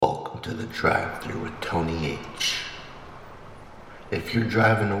to the Drive-Thru with Tony H. If you're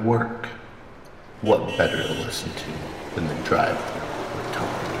driving to work, what better to listen to than the Drive-Thru with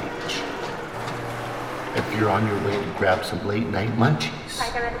Tony H? If you're on your way to grab some late night munchies,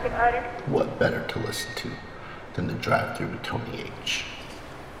 what better to listen to than the Drive-Thru with Tony H?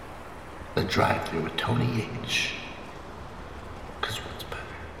 The Drive-Thru with Tony H. Cause what's better?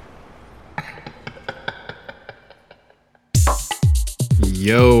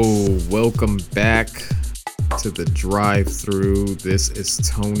 Yo, welcome back to the Drive-Thru. This is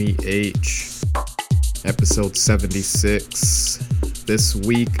Tony H, episode 76. This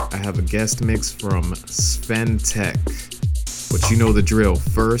week I have a guest mix from Sven Tech. But you know the drill.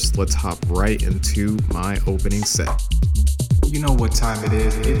 First, let's hop right into my opening set. You know what time it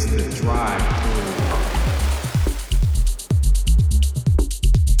is. It's the Drive-Thru.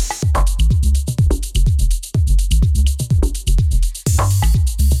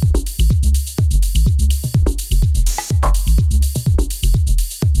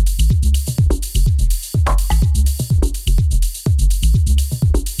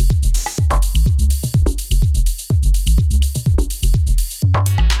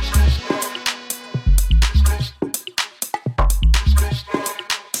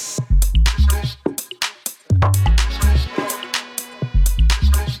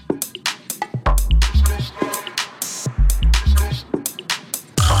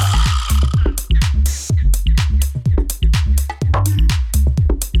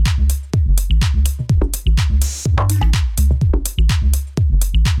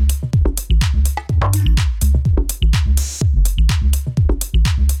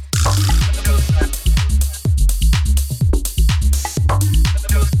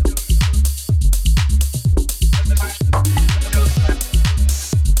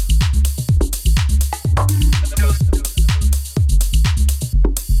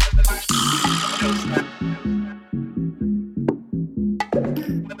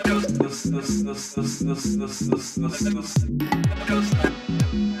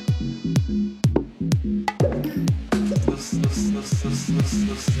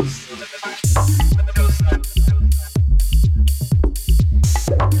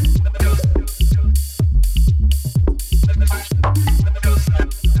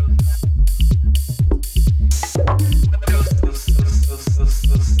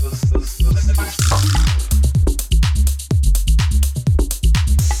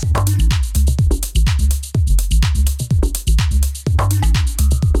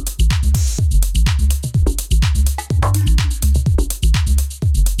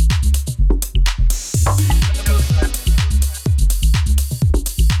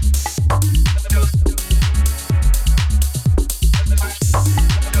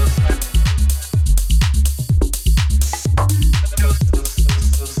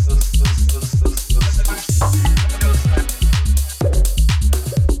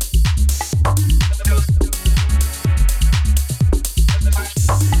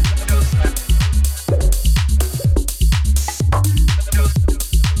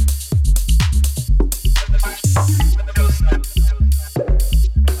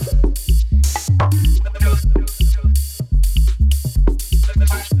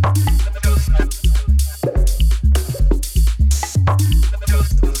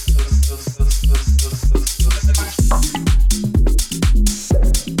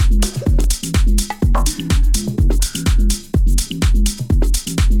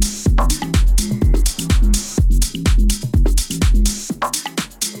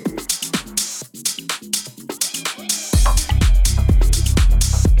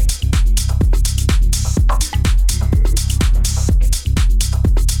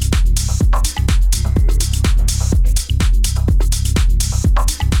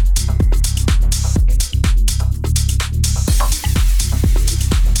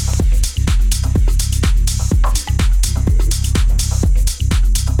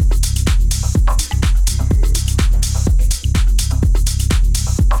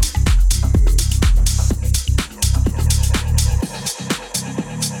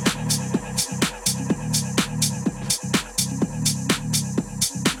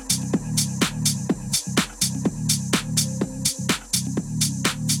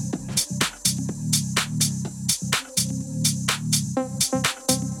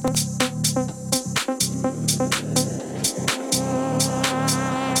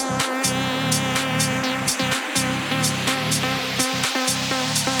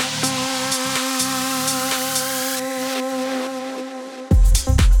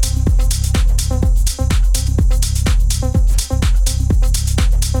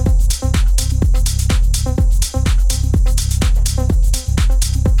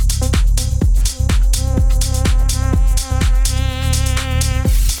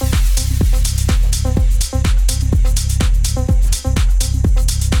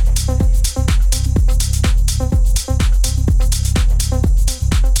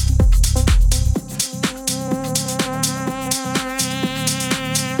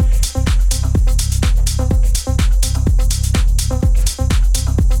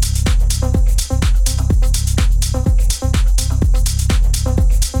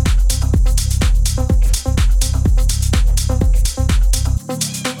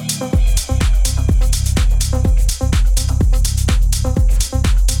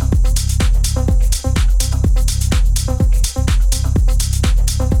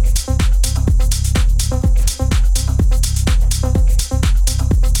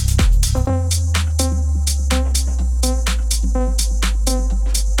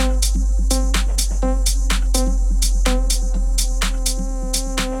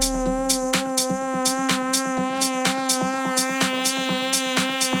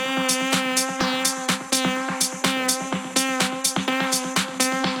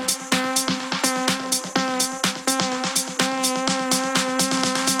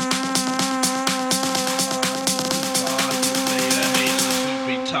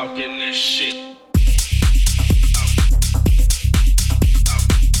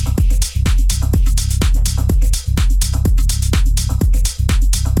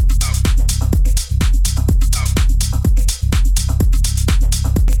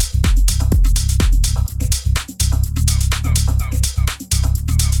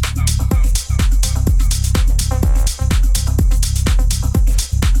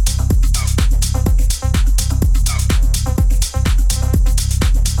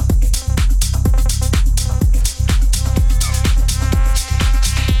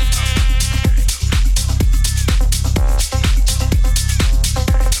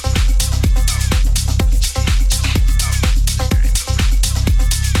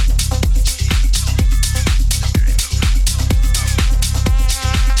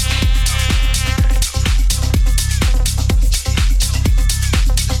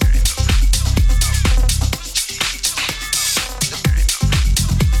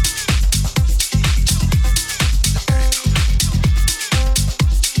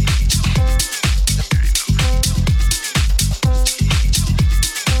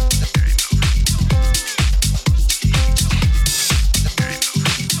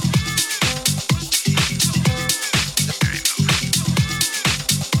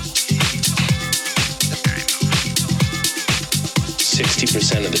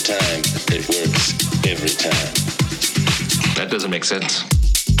 60% of the time, it works every time. That doesn't make sense.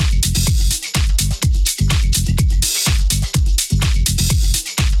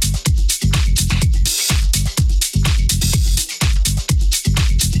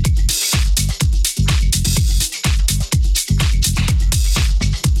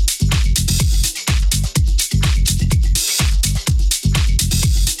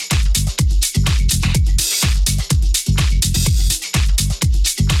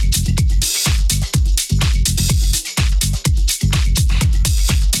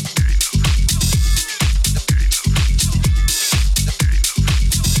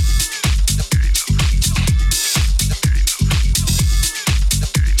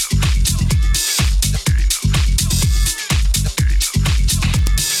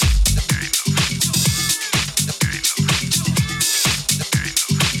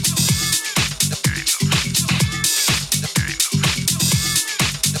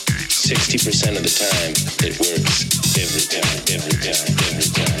 Of the time, it works every time, every time, every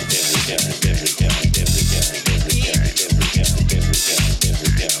time, every time, every time, every time, every time, every time,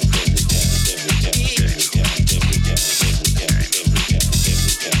 every time, every time, every time, every time, every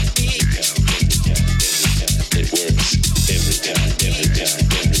time, every time, every time, it works every time, every time,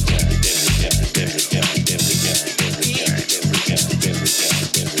 every time, every time, every time, every time, every time, every time, every time, every time,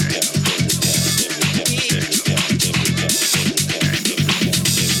 every time,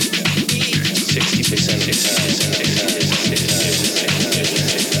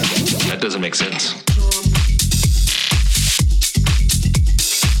 That doesn't make sense.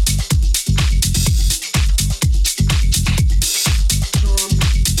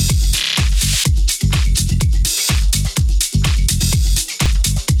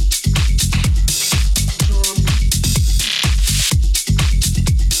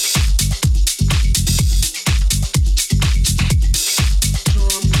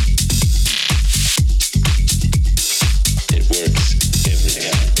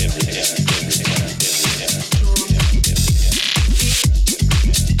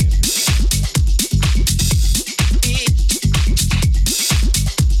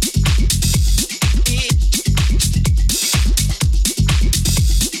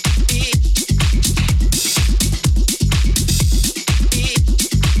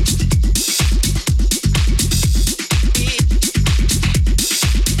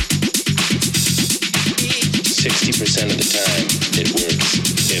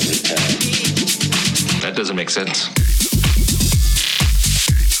 That doesn't make sense.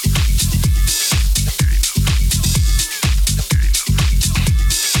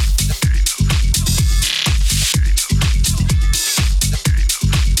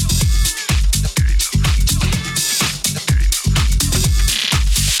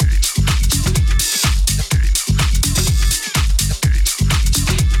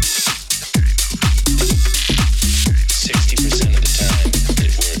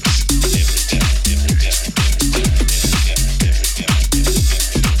 Every time, every time, every time.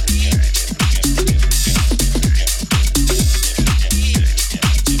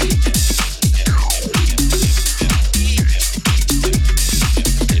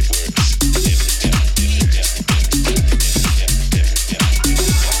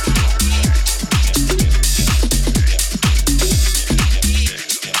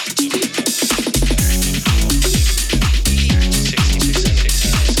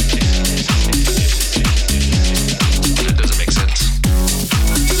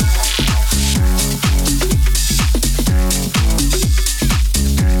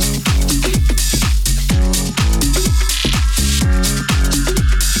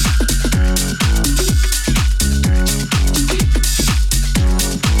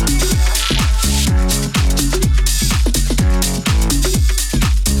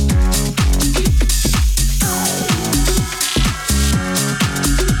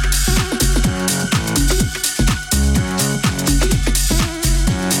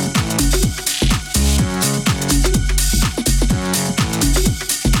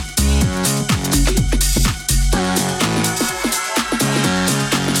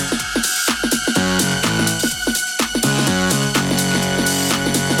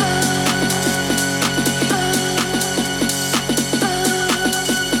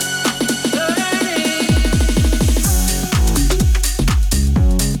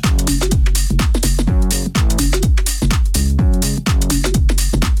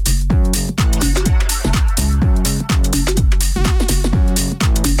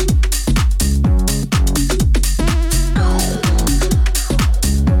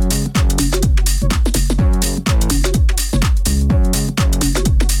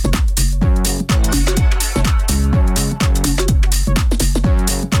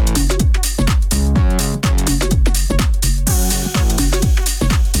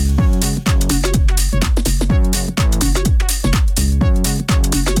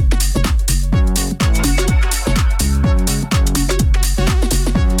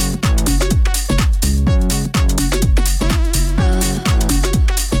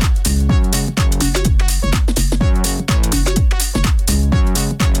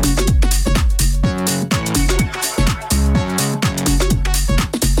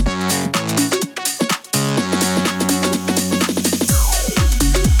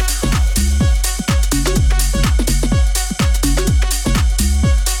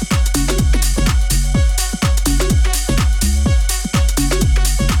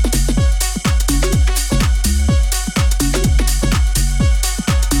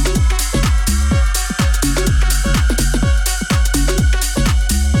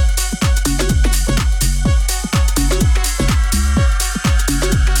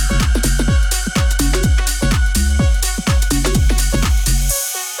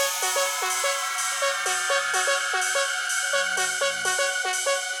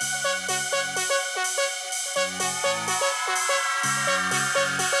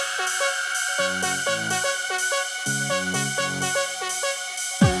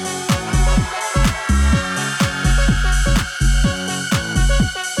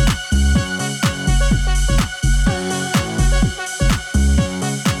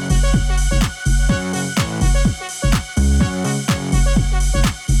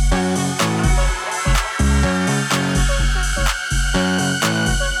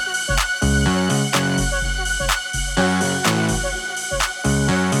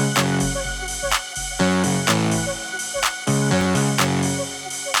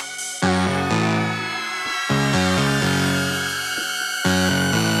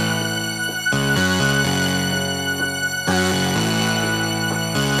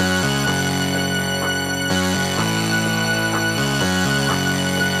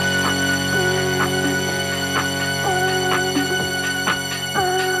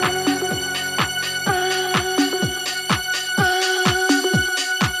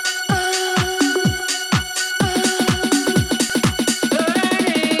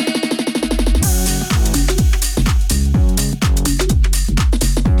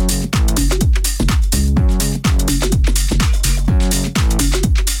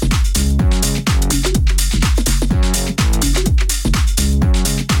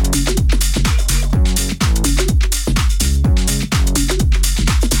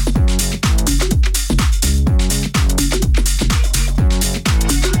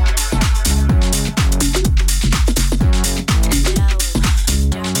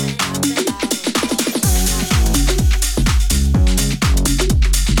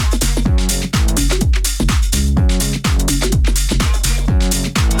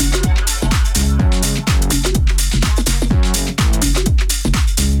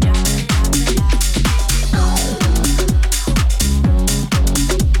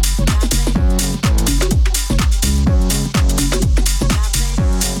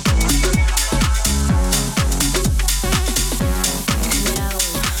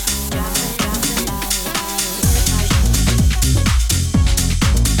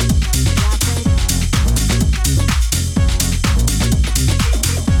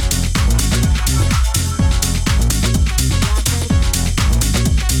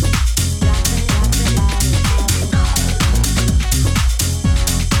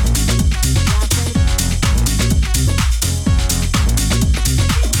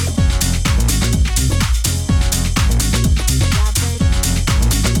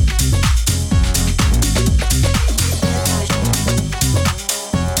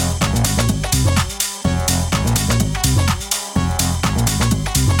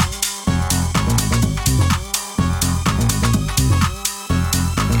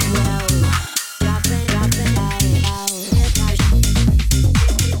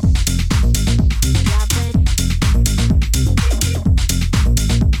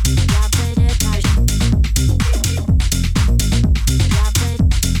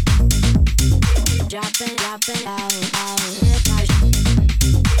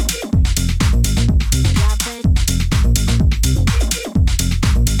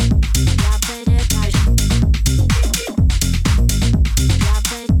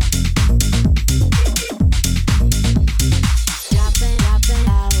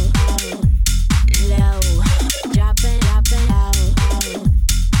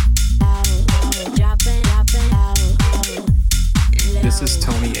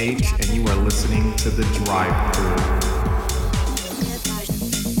 to the Drive-Thru.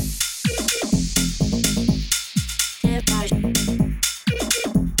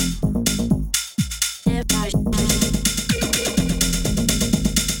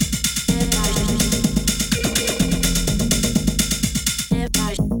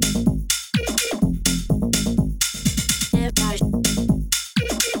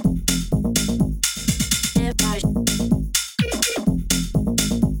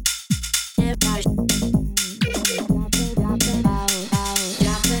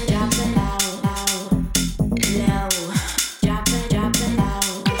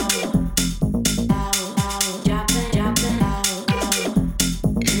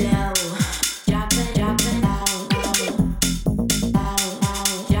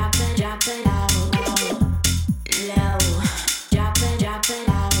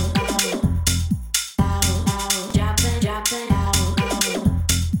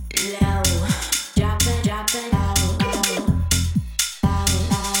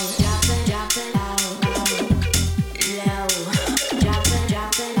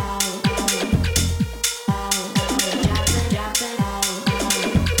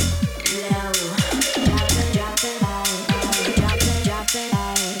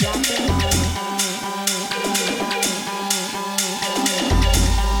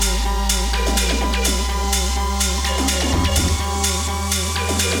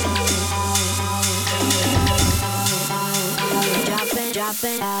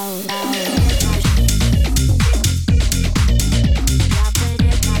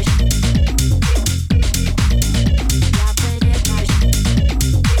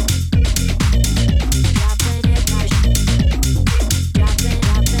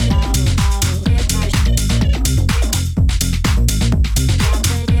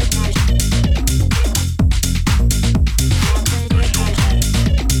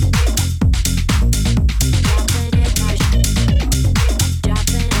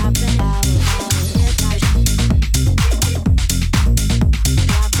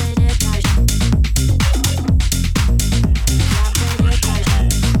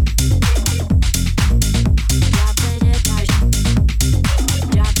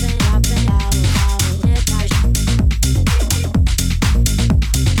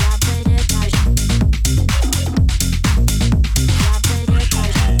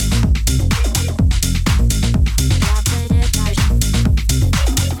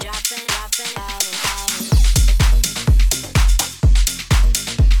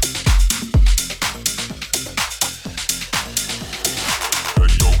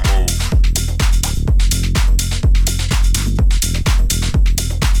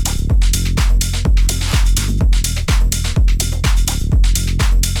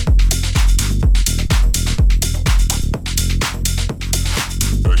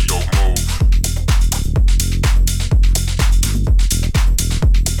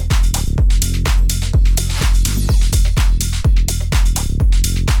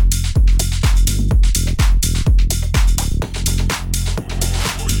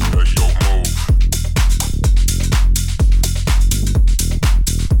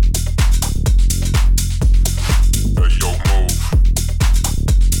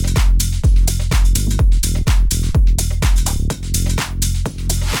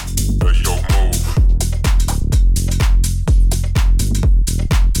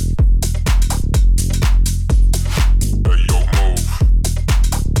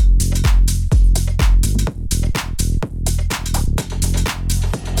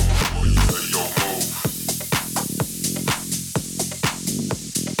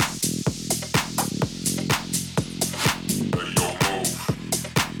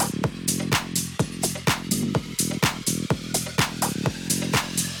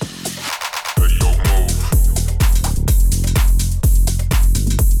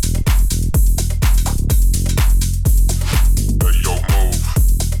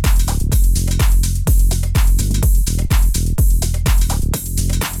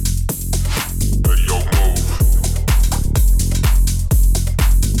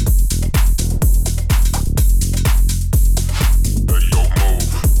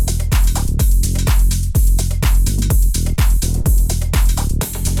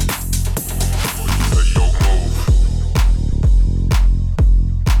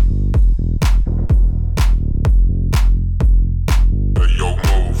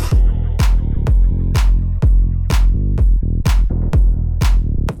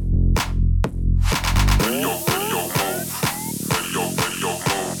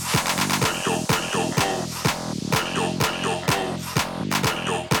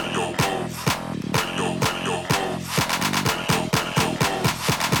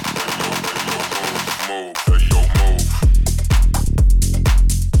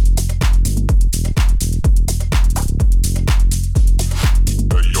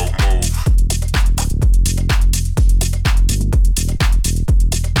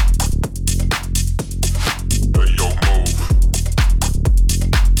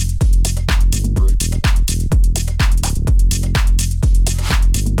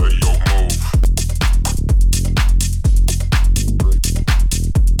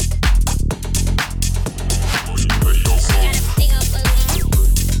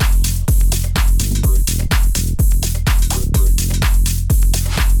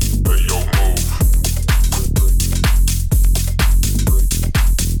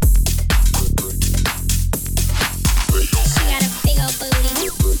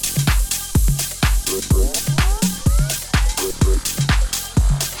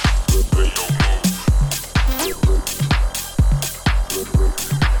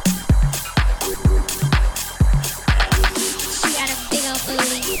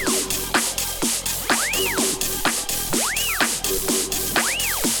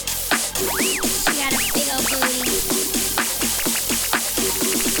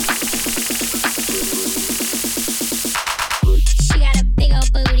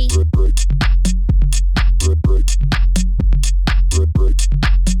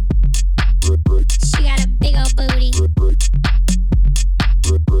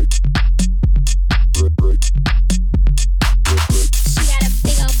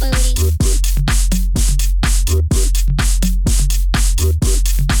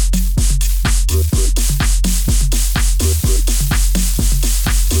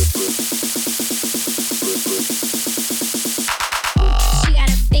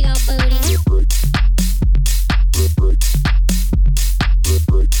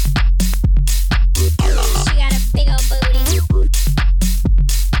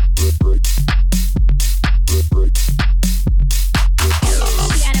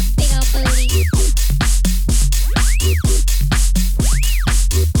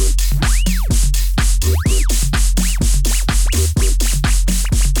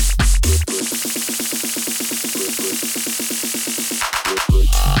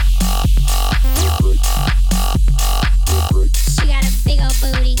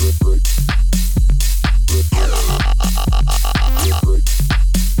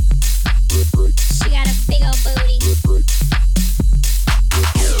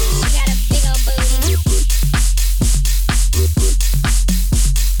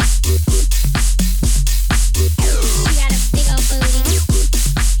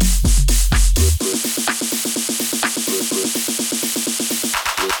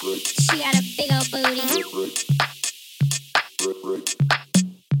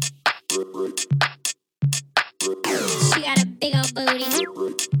 big old booty.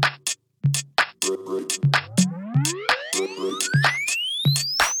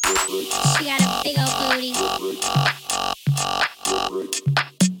 She got a big old booty.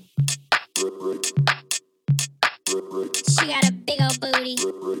 She got a big old booty. She got a big old booty.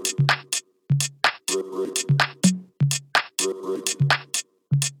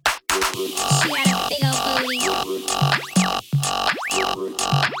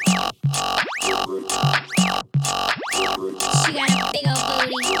 She got a big old booty.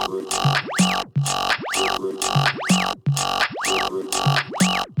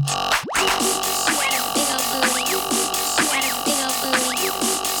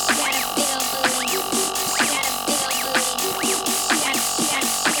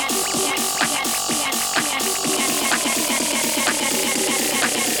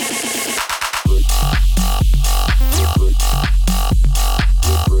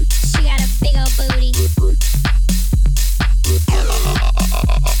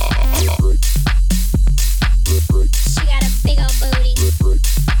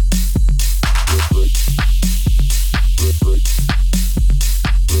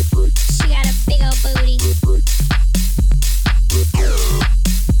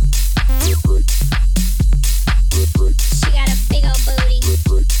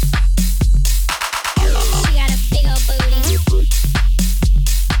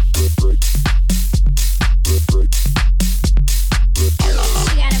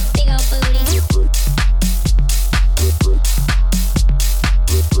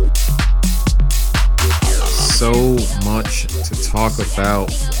 Talk about.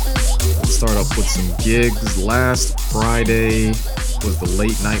 Let's start up with some gigs. Last Friday was the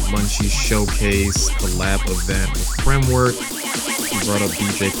Late Night Munchies Showcase collab event with Framework. We brought up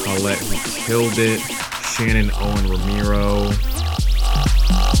DJ Colette, who killed it. Shannon Owen Ramiro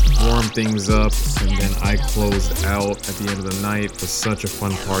warmed things up, and then I closed out at the end of the night. It was such a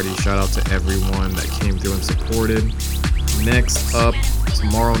fun party. Shout out to everyone that came through and supported. Next up,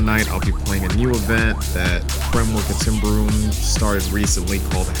 tomorrow night I'll be playing a new event that Framework and Timber Room started recently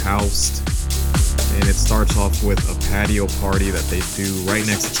called Housed. And it starts off with a patio party that they do right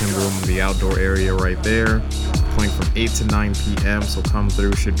next to Timber Room, the outdoor area right there. Playing from 8 to 9 p.m., so come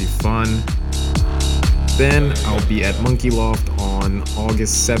through, should be fun. Then I'll be at Monkey Loft on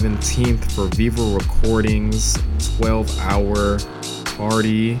August 17th for Viva Recordings 12-hour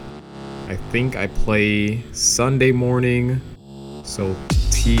party. I think I play Sunday morning, so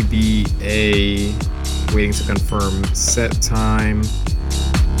TBA, waiting to confirm set time.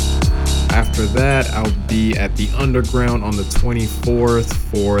 After that, I'll be at the Underground on the 24th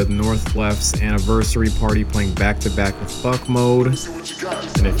for North Left's anniversary party, playing back-to-back with Fuck Mode.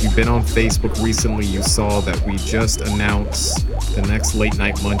 And if you've been on Facebook recently, you saw that we just announced the next Late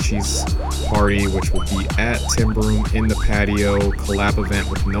Night Munchies party, which will be at Timber Room in the patio, collab event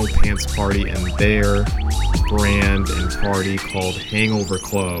with No Pants Party and their brand and party called Hangover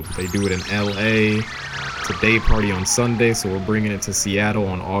Club. They do it in LA. It's a day party on Sunday, so we're bringing it to Seattle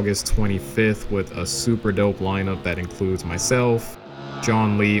on August 25th with a super dope lineup that includes myself,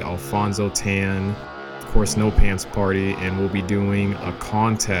 John Lee, Alfonso Tan, of course No Pants Party, and we'll be doing a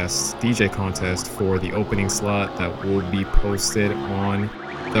contest, DJ contest for the opening slot that will be posted on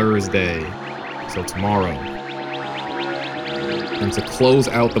Thursday, so tomorrow. And to close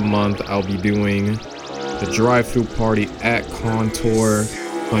out the month, I'll be doing the Drive-Thru party at Contour,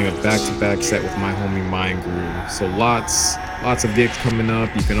 playing a back-to-back set with my homie Mind Groove. So lots of gigs coming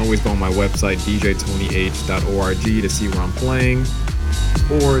up. You can always go on my website, djtonyh.org, to see where I'm playing,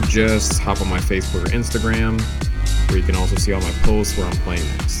 or just hop on my Facebook or Instagram, where you can also see all my posts where I'm playing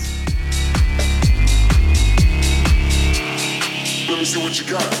next. Let me see what you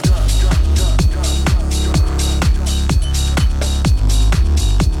got.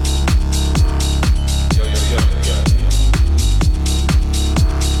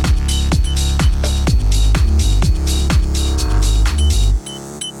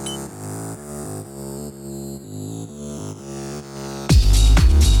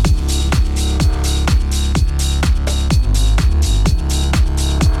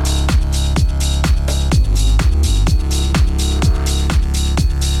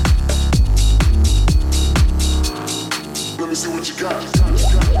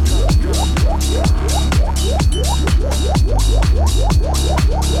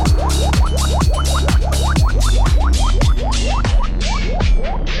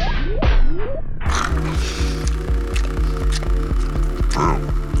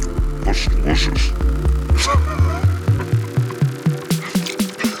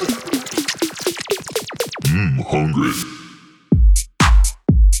 Hungry.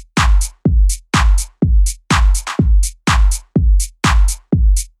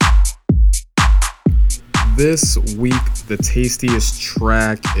 this week, the tastiest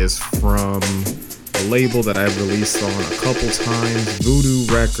track is from a label that I've released on a couple times, Voodoo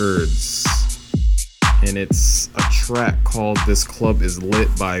Records. And it's a track called This Club Is Lit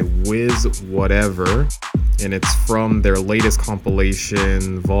by Wiz Whatever. And it's from their latest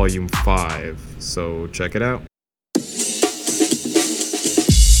compilation, Volume 5. So check it out.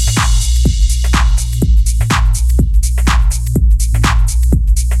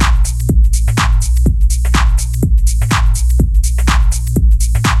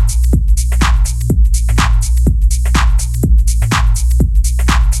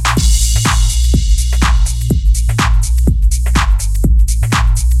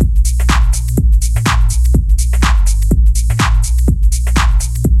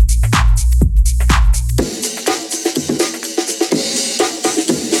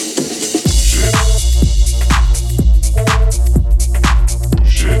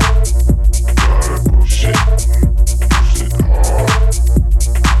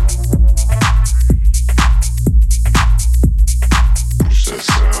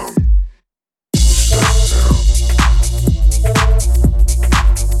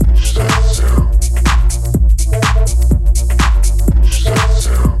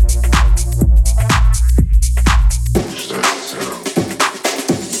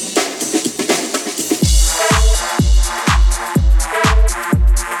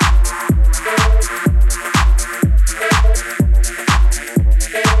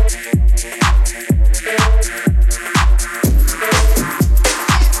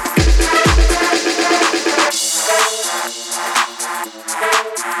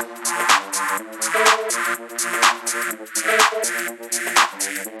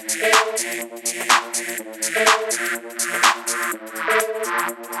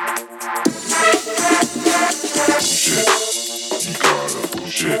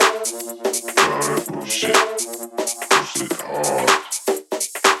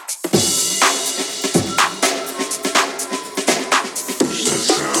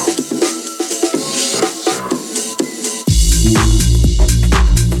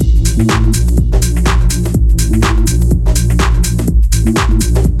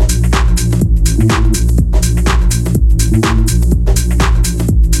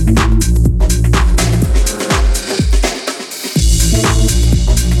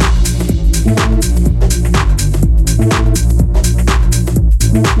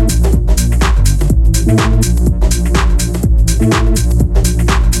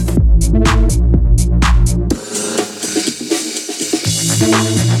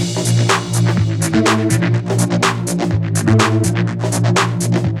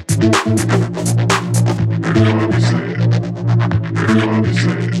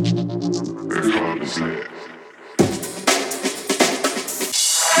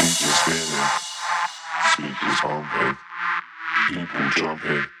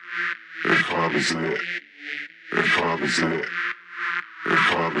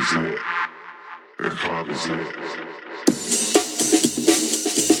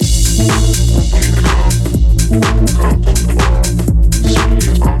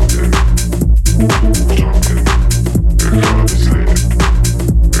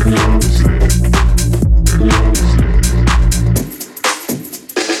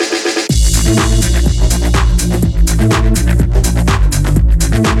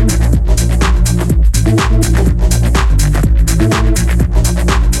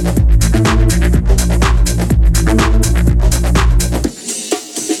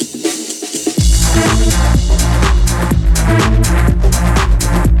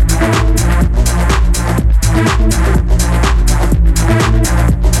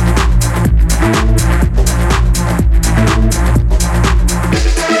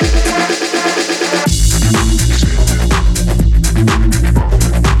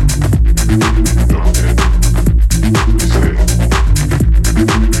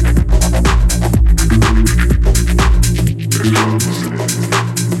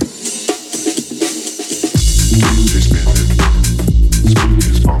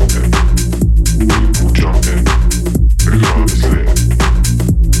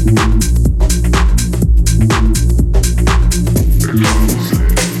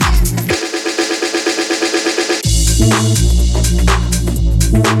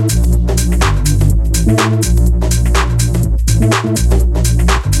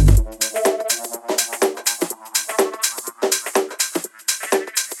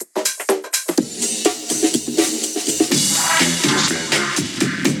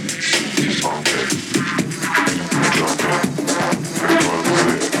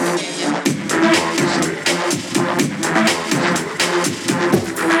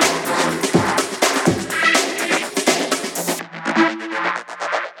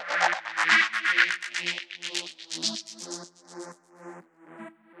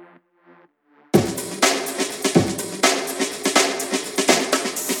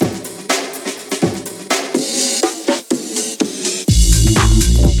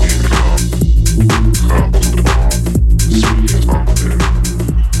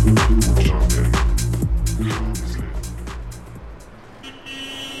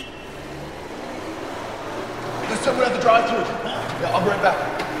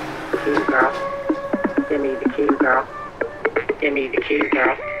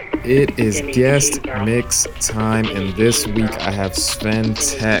 It is guest mix time, and this week I have Sven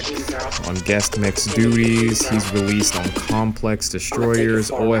Tech on guest mix duties. He's released on Complex Destroyers,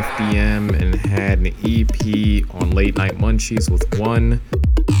 OFBM, and had an EP on Late Night Munchies with one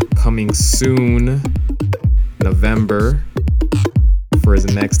coming soon, November, for his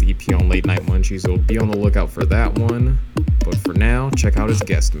next EP on Late Night Munchies. So be on the lookout for that one. But for now, check out his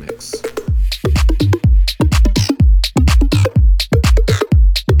guest mix.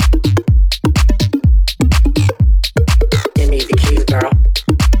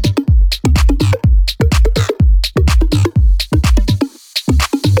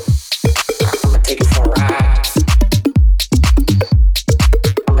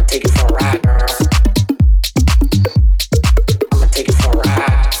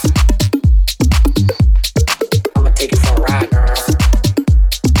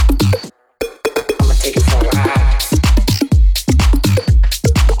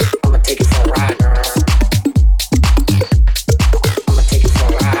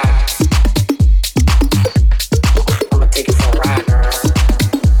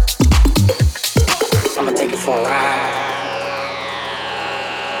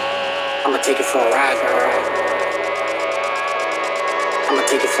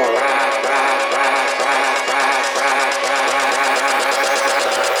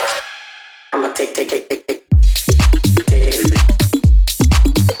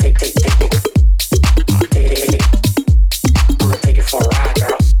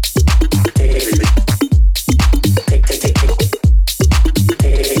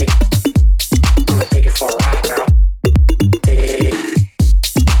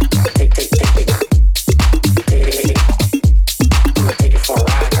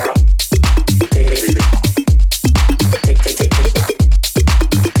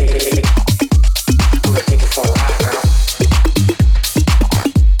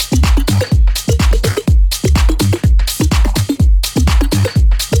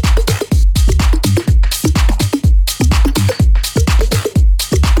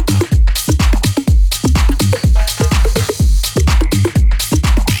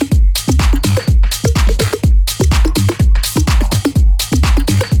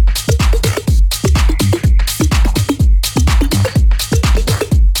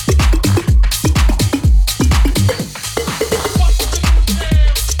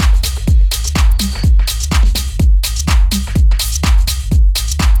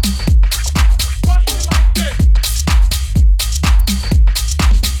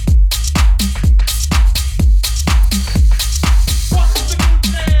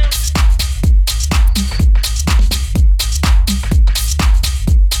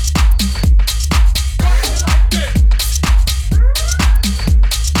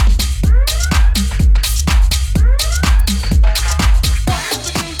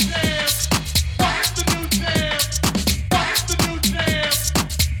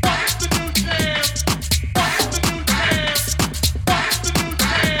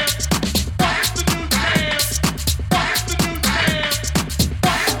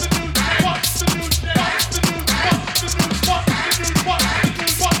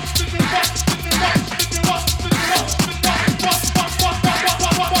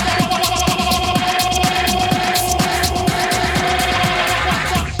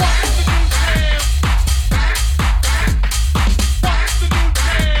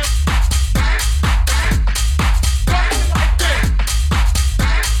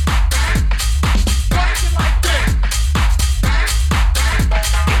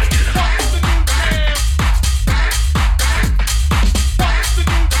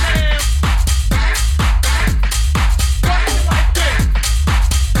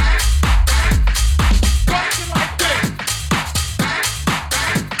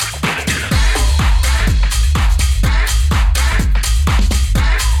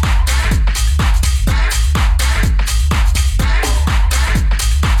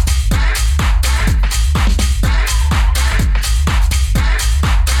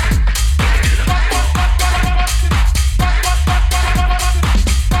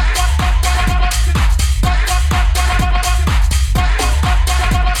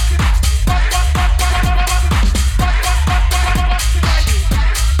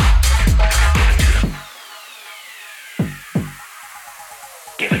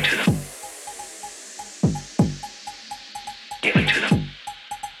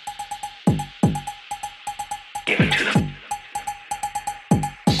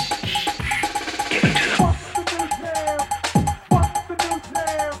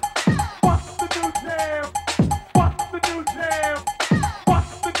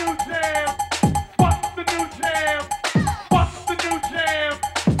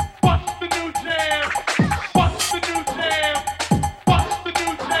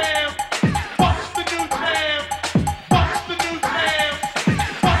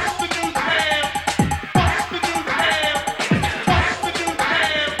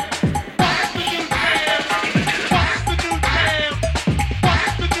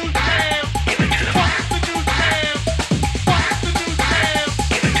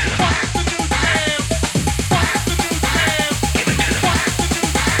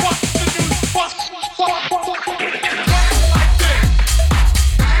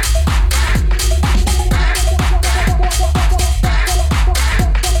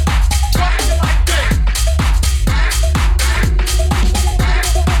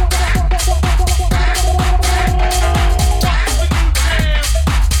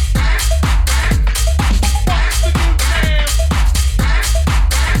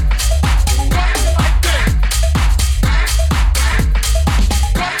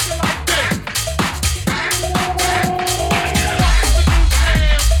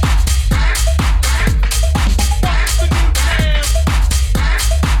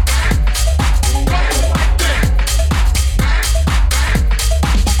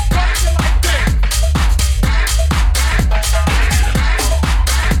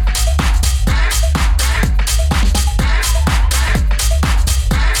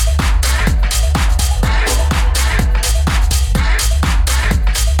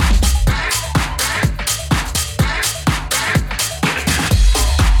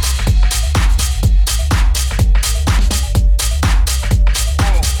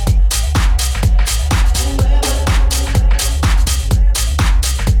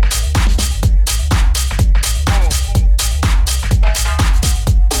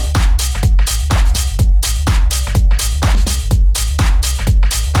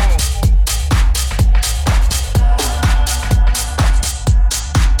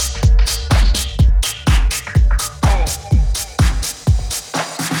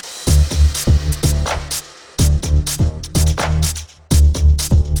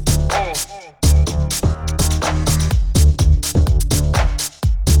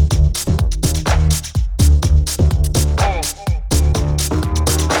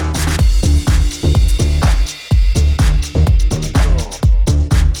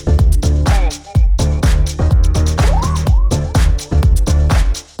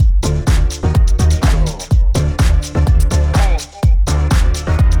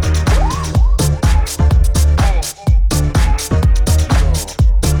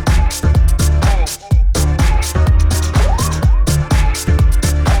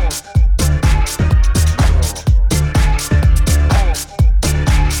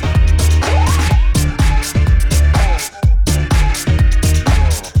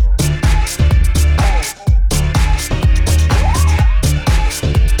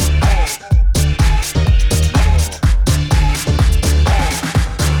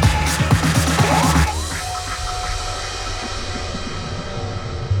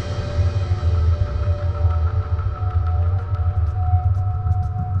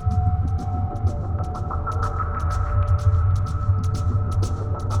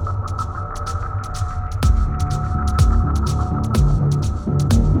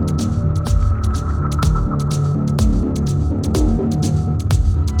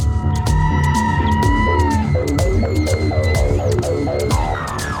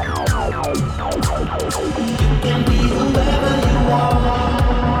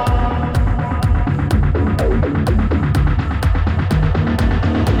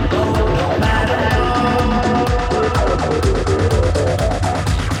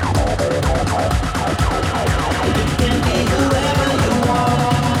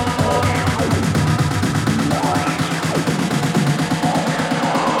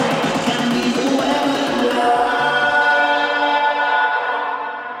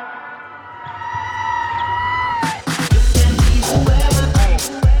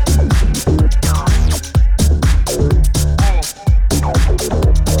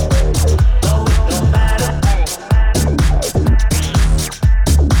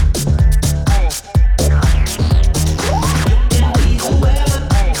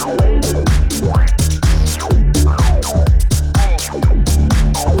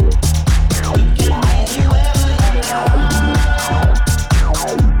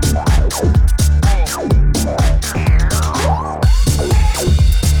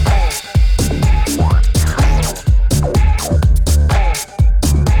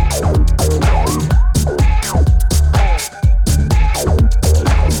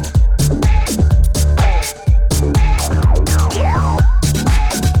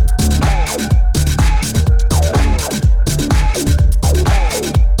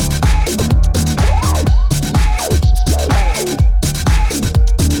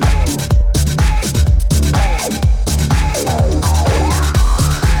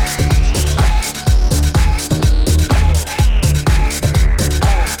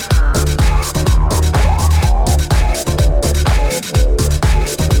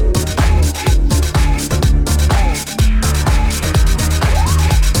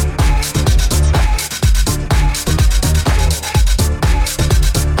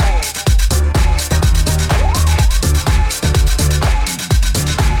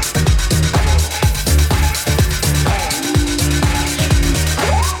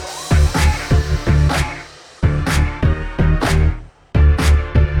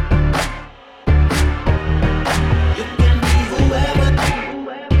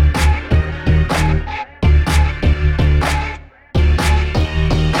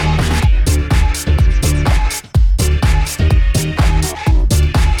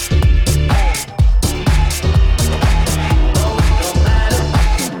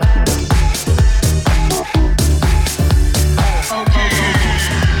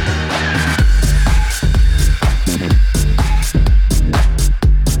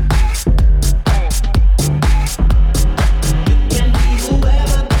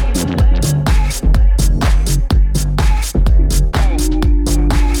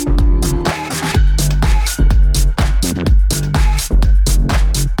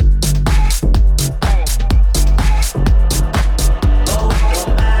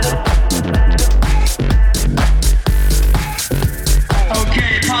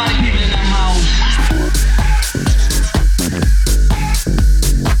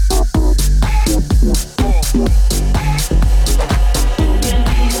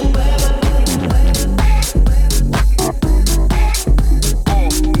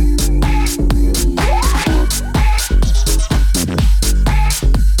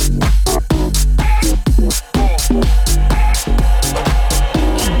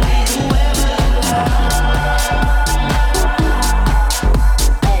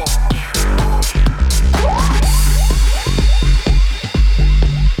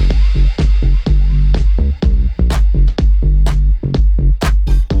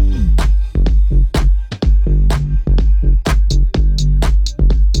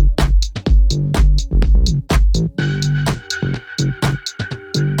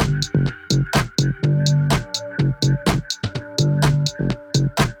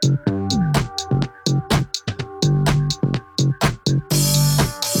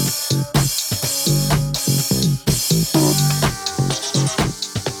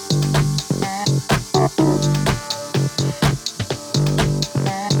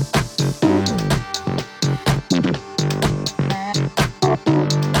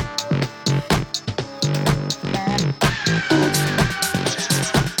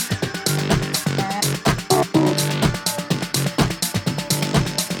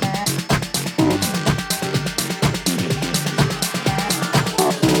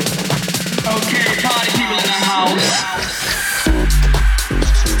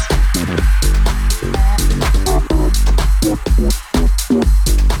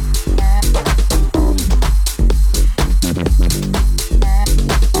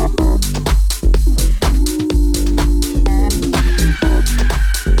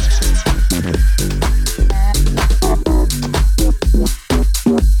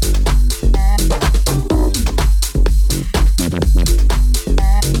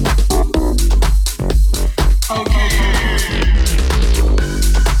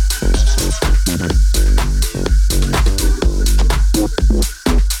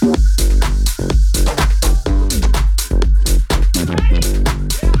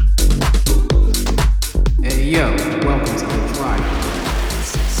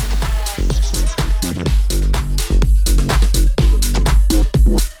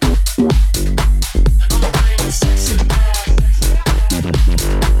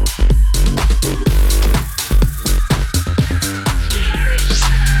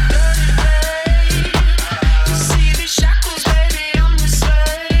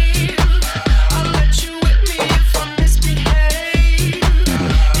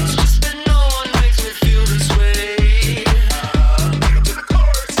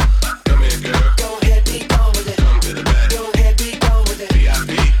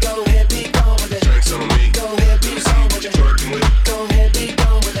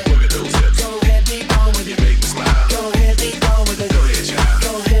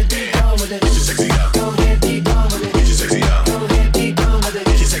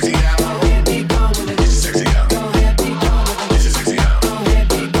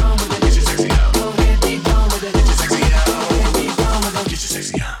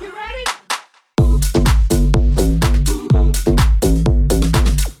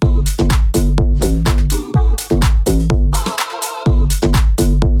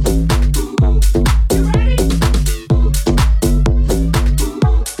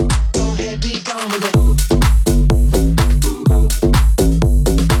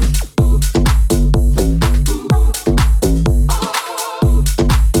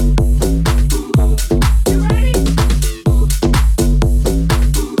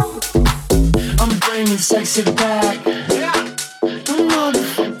 sexy back. The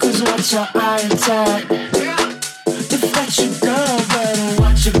motherfuckers watch your eye attack. If that's your girl, better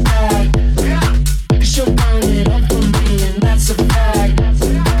watch your back. She'll burn it up for me, and that's a fact.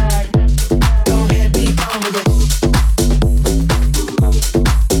 Go ahead, be gone with it.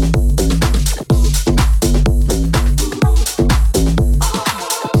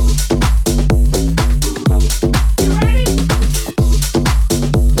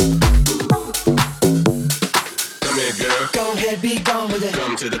 Be gone with it.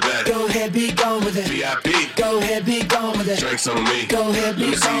 Come to the back. Go ahead, be gone with it. VIP. Go ahead, be gone with it. Drinks on me. Go ahead,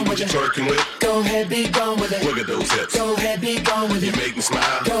 be gone with you it. twerking with. Go ahead, be gone with it. Look at those hips. Go ahead, be gone with You it. make me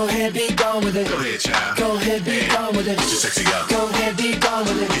smile. Go ahead, be gone with it. Go ahead, child. Go ahead, be gone with it. Get your sexy out. Go ahead, be gone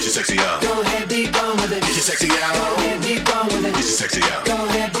with it. Get your sexy out. Go ahead, be gone with it. Get your sexy out. Go ahead, be gone with it. Get your sexy out. Go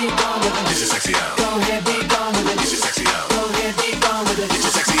ahead, be gone with it. Get your sexy out. Go ahead, be gone with it. Get your sexy out. Go ahead, be gone with it. Get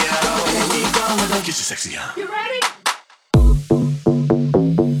your sexy out. Go ahead, be gone with it. Get your sexy out. You ready?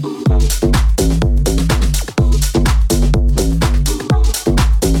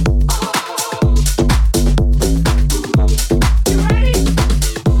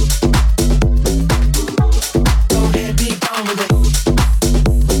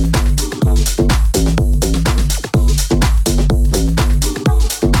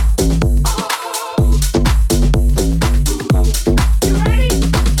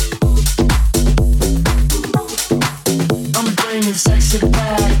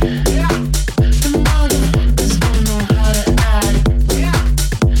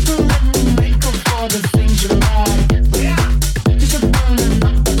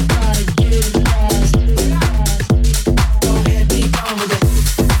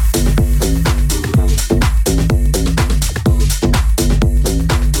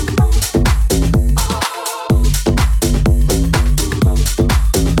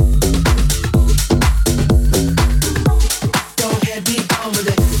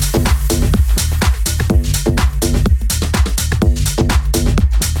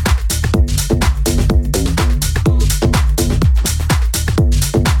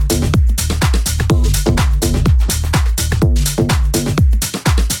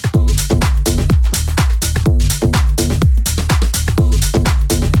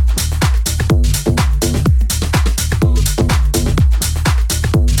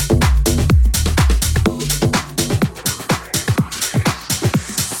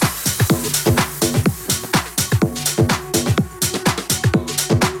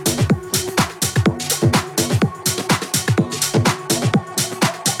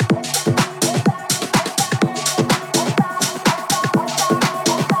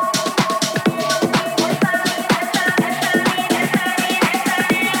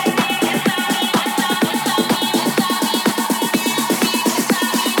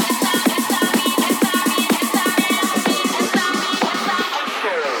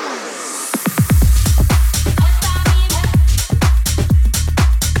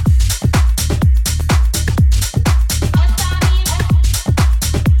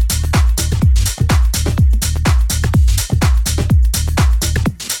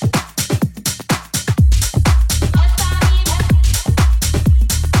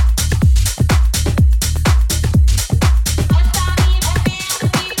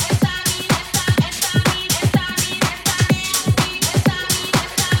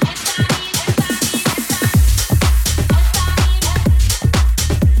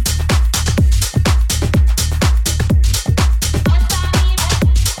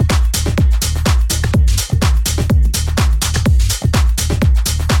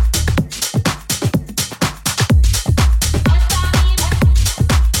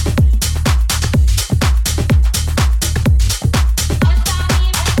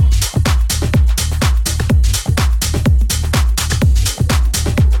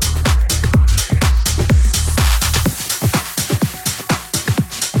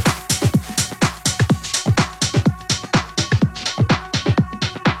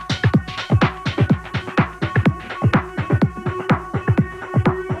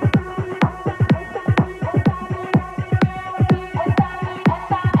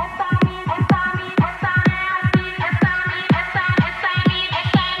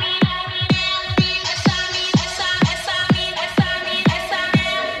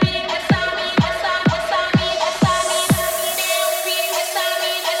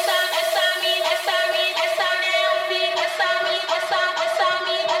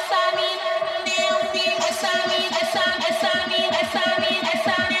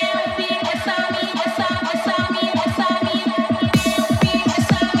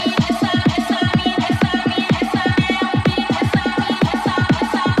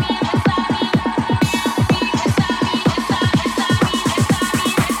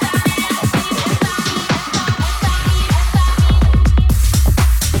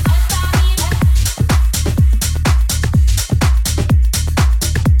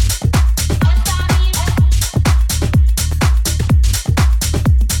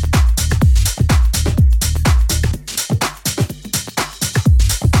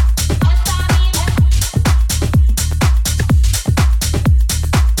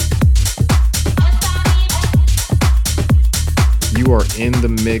 You are in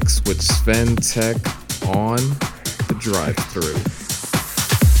the mix with Sven Tech on the Drive-Thru.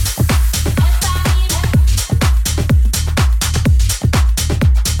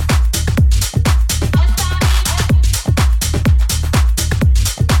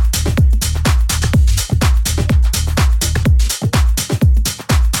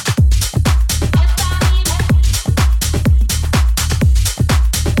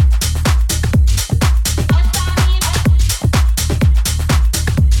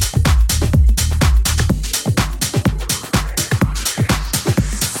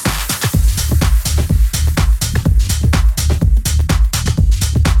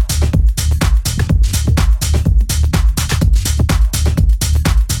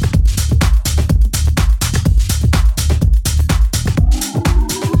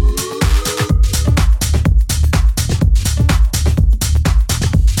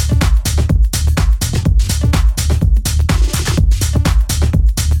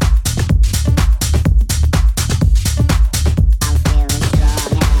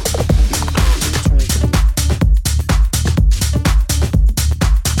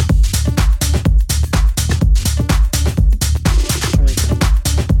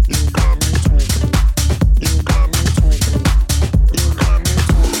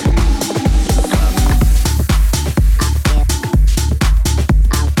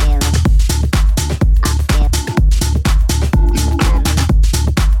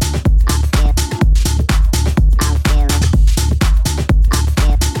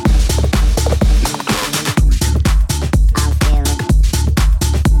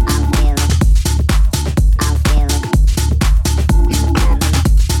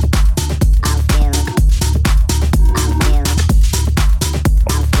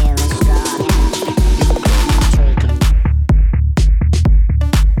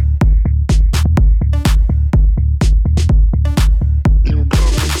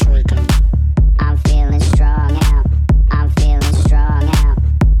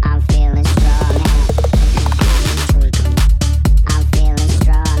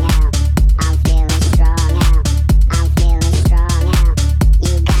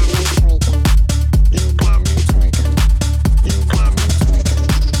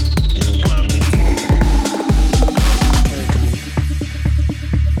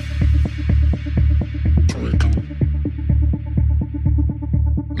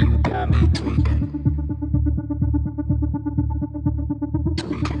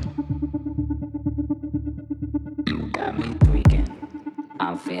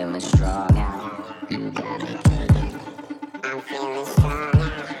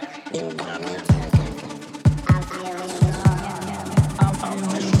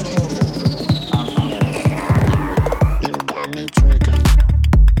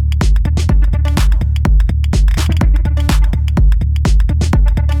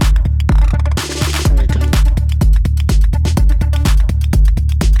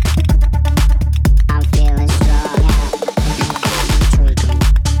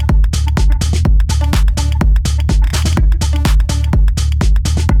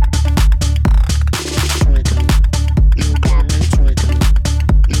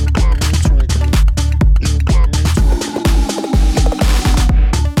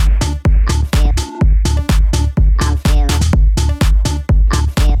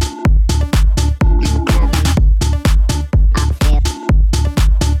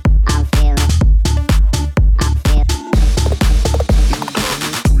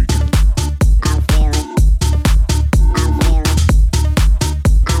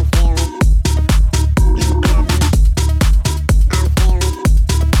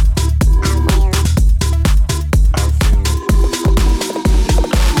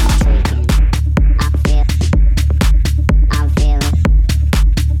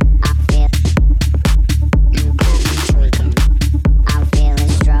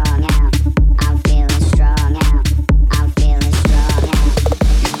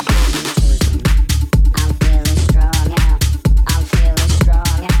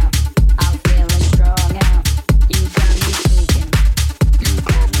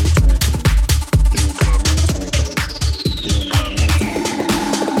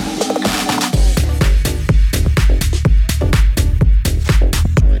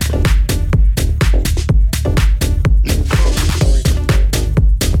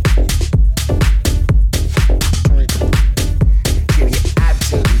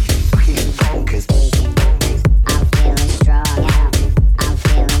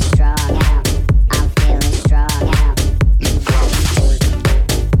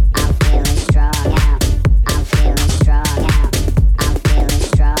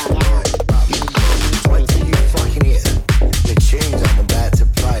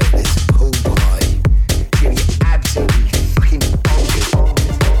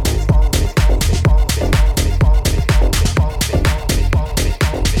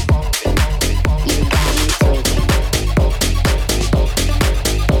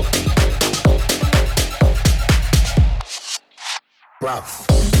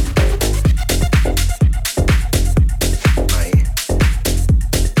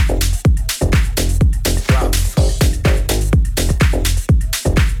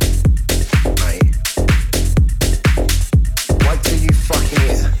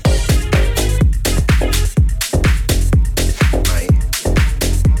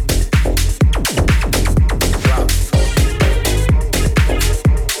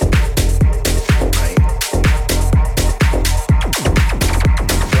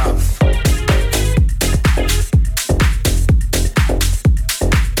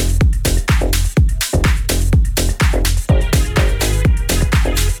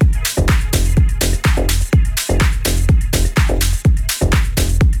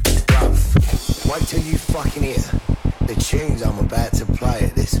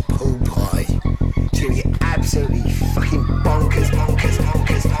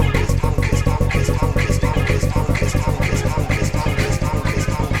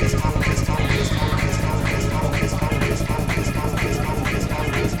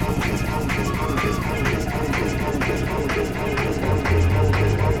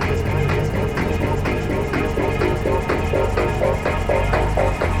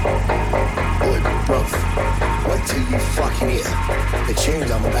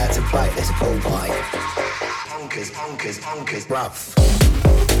 out to play, let's go by. Punkers, rough.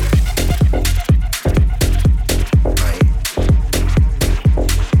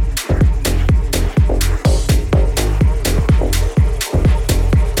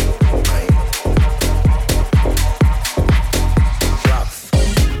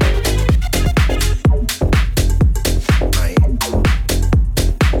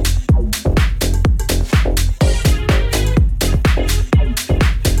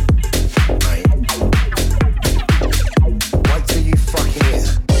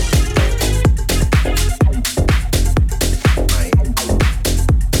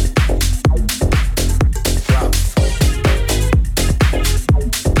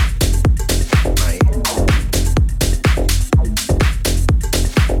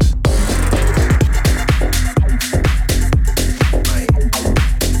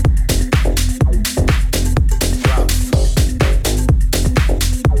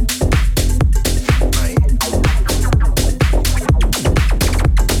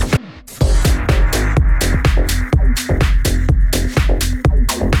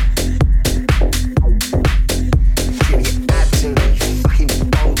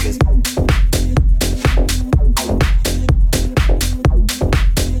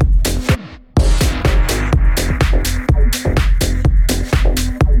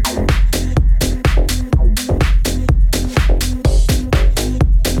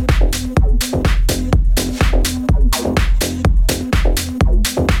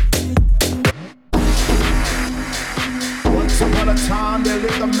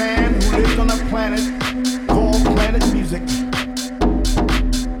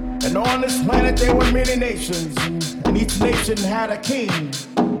 And each nation had a king,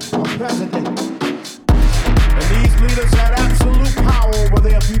 a president. And these leaders had absolute power over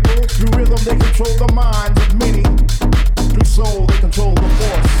their people. Through rhythm they controlled the minds of many. Through soul they controlled the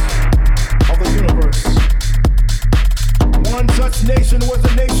force of the universe. One such nation was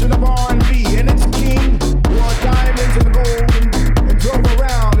the nation of R&B, and its king wore diamonds and gold and drove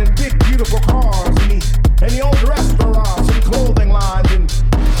around in big beautiful cars. And he owned restaurants and clothing lines, and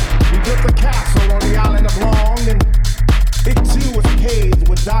he built a castle on the island of Long, and it too was paved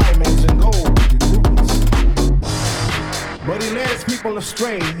with diamonds and gold and rubies. But he led his people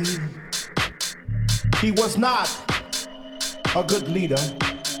astray. He was not a good leader.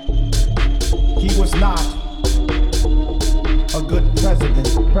 He was not a good president.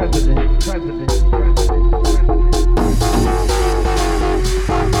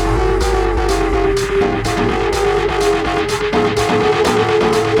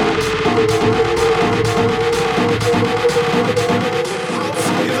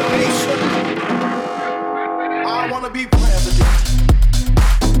 I wanna be president.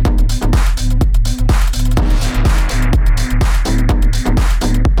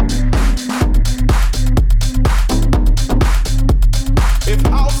 If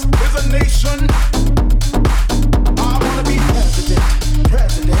house is a nation, I wanna be president.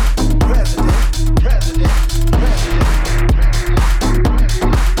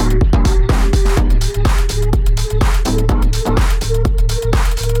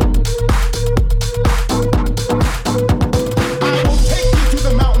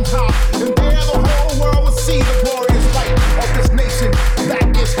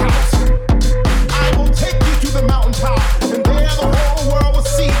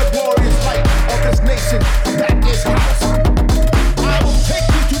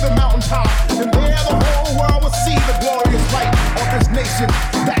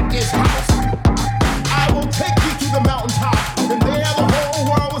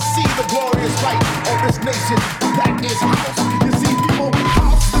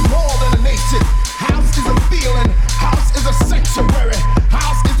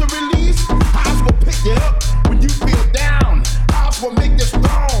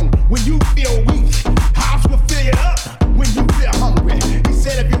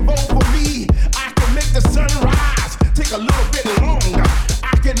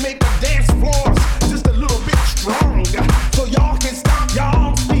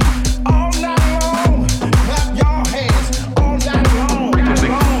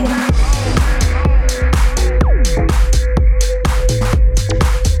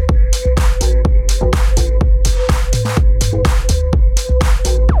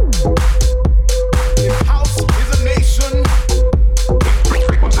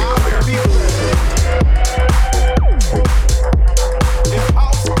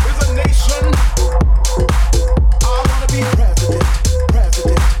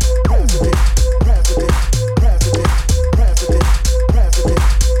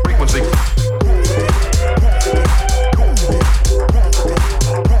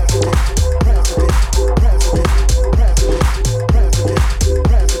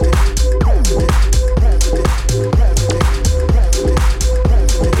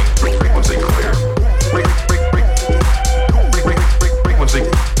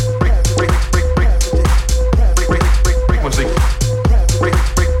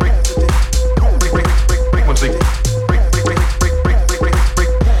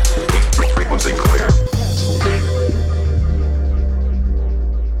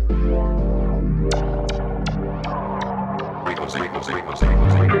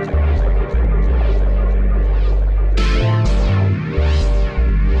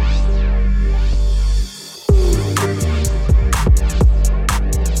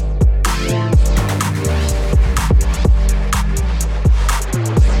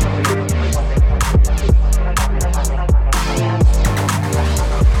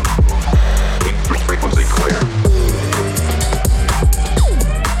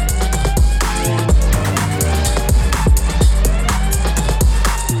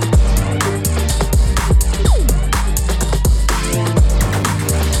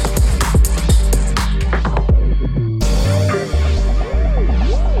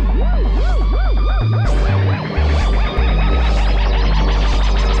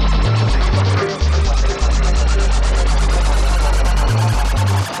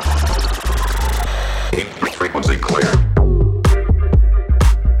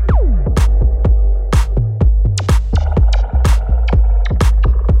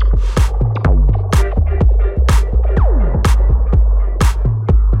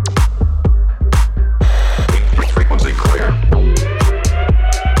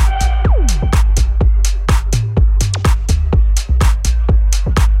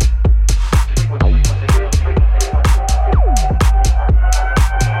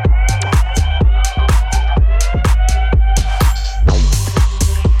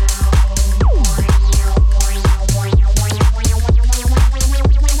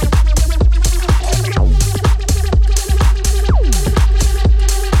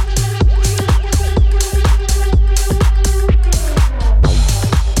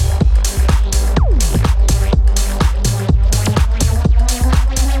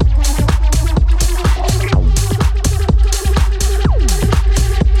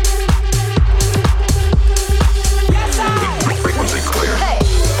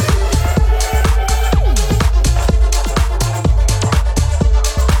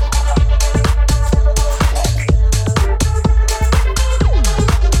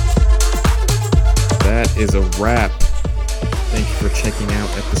 wrap. Thank you for checking out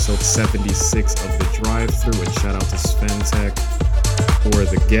episode 76 of the Drive-Thru, and shout out to Sven for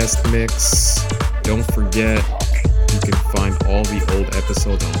the guest mix. Don't forget, you can find all the old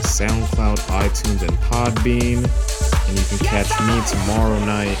episodes on SoundCloud, iTunes, and Podbean. And you can catch me tomorrow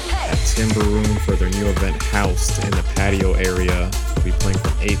night at Timber Room for their new event, Housed, in the patio area. I'll be playing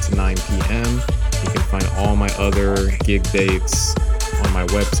from 8 to 9 p.m. You can find all my other gig dates on my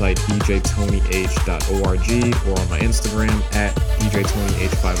website, djtonyh.org, or on my Instagram at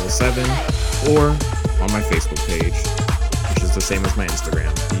djtonyh507, or on my Facebook page, which is the same as my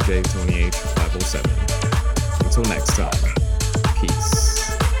Instagram, djtonyh507. Until next time, peace.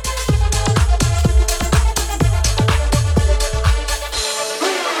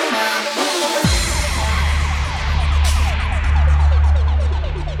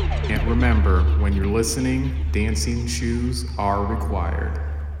 And remember, when you're listening, dancing shoes are required.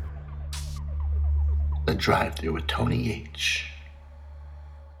 The Drive-Thru with Tony H.